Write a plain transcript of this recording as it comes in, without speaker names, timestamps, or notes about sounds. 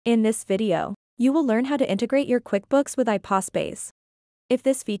In this video, you will learn how to integrate your QuickBooks with iPOSpays. If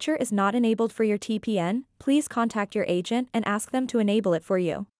this feature is not enabled for your TPN, please contact your agent and ask them to enable it for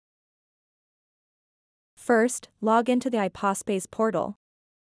you. First, log into the iPOSpays portal.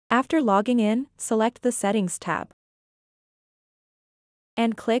 After logging in, select the Settings tab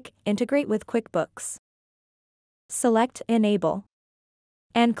and click Integrate with QuickBooks. Select Enable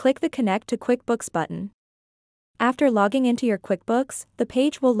and click the Connect to QuickBooks button. After logging into your QuickBooks, the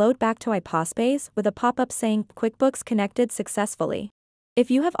page will load back to iPOSpays with a pop-up saying QuickBooks connected successfully.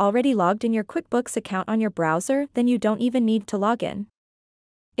 If you have already logged in your QuickBooks account on your browser, then you don't even need to log in.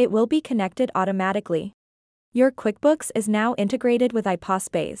 It will be connected automatically. Your QuickBooks is now integrated with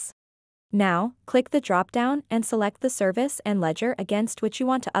iPOSpays. Now, click the drop-down and select the service and ledger against which you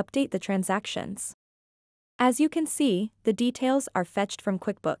want to update the transactions. As you can see, the details are fetched from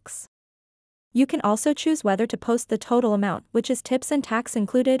QuickBooks. You can also choose whether to post the total amount, which is tips and tax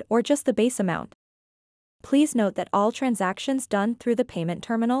included, or just the base amount. Please note that all transactions done through the payment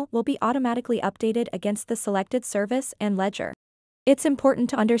terminal will be automatically updated against the selected service and ledger. It's important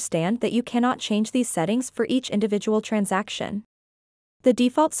to understand that you cannot change these settings for each individual transaction. The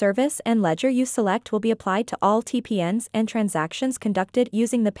default service and ledger you select will be applied to all TPNs and transactions conducted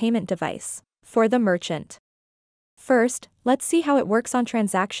using the payment device. For the merchant. First, let's see how it works on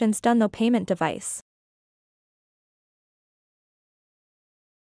transactions done through payment device.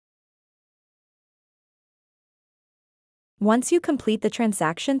 Once you complete the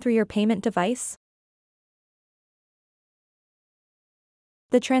transaction through your payment device,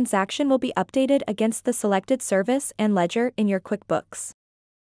 the transaction will be updated against the selected service and ledger in your QuickBooks.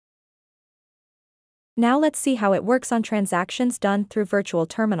 Now let's see how it works on transactions done through Virtual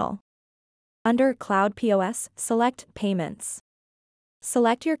Terminal. Under Cloud POS, select Payments.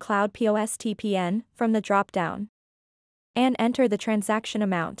 Select your Cloud POS TPN from the drop-down and enter the transaction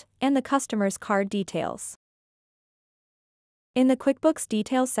amount and the customer's card details. In the QuickBooks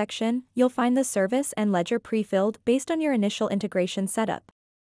Details section, you'll find the service and ledger pre-filled based on your initial integration setup.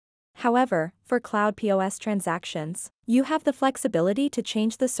 However, for Cloud POS transactions, you have the flexibility to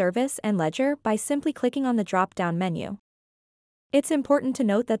change the service and ledger by simply clicking on the drop-down menu. It's important to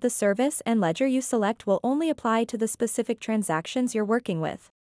note that the service and ledger you select will only apply to the specific transactions you're working with.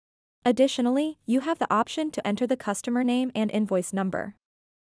 Additionally, you have the option to enter the customer name and invoice number.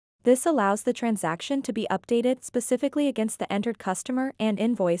 This allows the transaction to be updated specifically against the entered customer and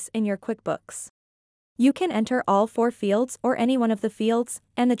invoice in your QuickBooks. You can enter all 4 fields or any one of the fields,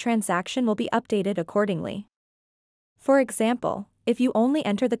 and the transaction will be updated accordingly. For example, if you only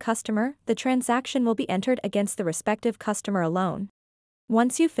enter the customer, the transaction will be entered against the respective customer alone.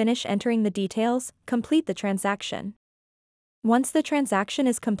 Once you finish entering the details, complete the transaction. Once the transaction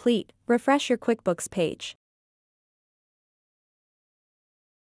is complete, refresh your QuickBooks page.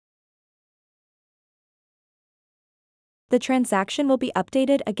 The transaction will be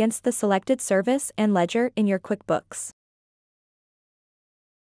updated against the selected service and ledger in your QuickBooks.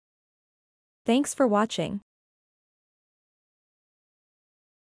 Thanks for watching.